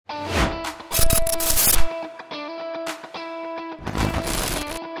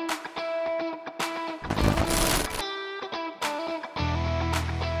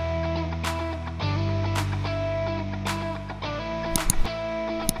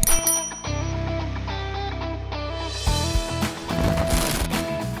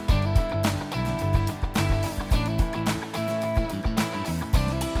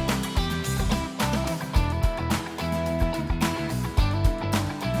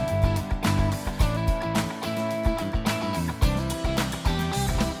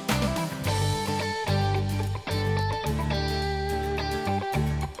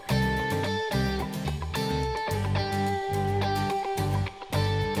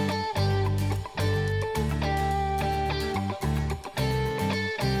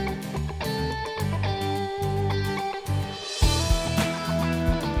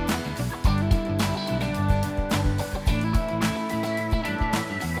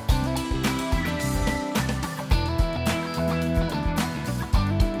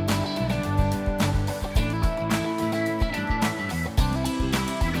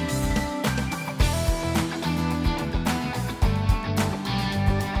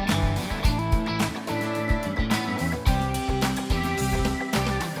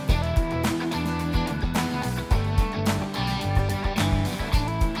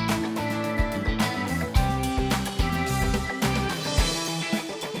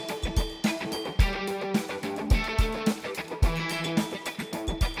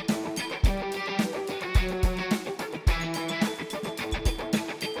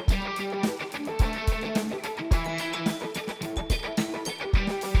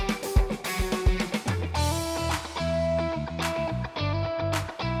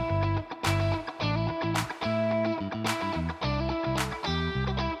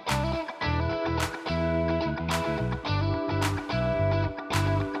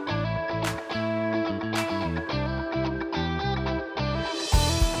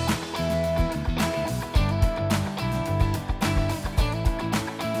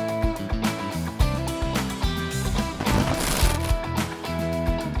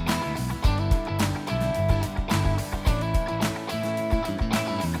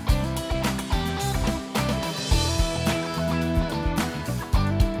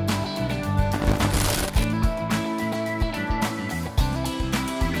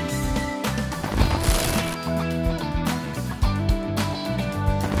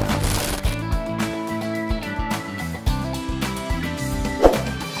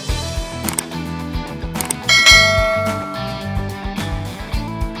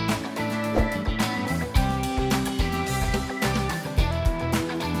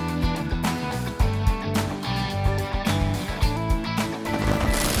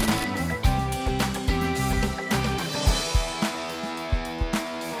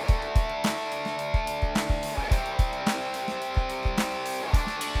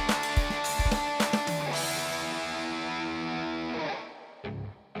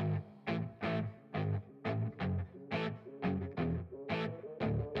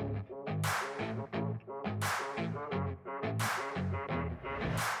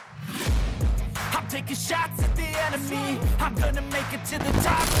taking shots at the enemy. I'm gonna make it to the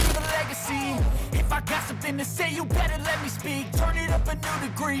top, leave a legacy. If I got something to say, you better let me speak. Turn it up a new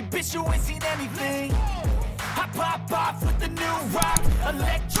degree, bitch, you ain't seen anything. I pop off with the new rock,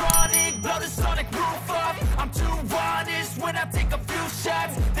 electronic, blow the sonic roof up. I'm too honest when I take a few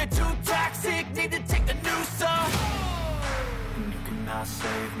shots. They're too toxic, need to take the noose off. And you cannot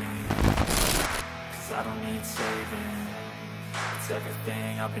save me, 'cause I don't need saving. It's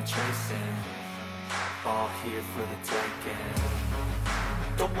everything I've been chasing, all here for the taking.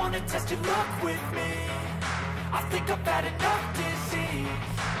 Don't wanna test your luck with me, I think I've had enough disease.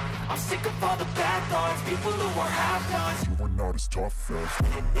 I'm sick of all the bad thoughts, people who are half-nots. You are not as tough as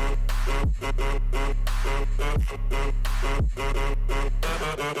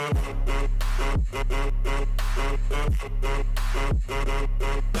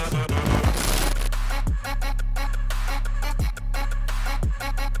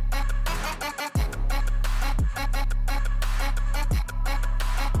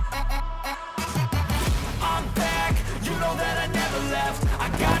I'm back, you know that I never left. I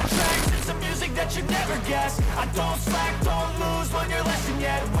got tracks and some music that you never guess. I don't slack, don't lose, learn your lesson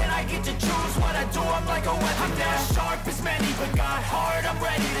yet. When I get to choose what I do, I'm like a weapon. I'm not sharp as many, but got heart. I'm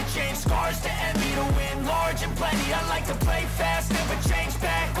ready to change scars to envy, to win large and plenty. I like to play fast, never change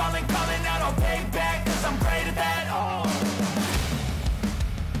back. Calling out, I'll pay back, 'cause I'm great at that. Oh,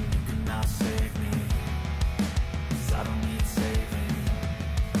 you cannot save me, 'cause I don't need saving.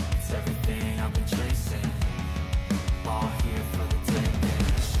 It's everything I've been chasing, all here for the taking.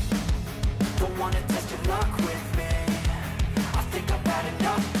 Don't wanna test your luck with me, I think I've had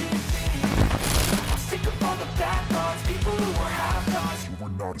enough disease. I'm sick of all the bad thoughts, people who are half-nots. You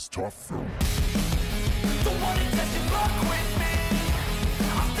were not as tough though. Don't wanna test your luck with me,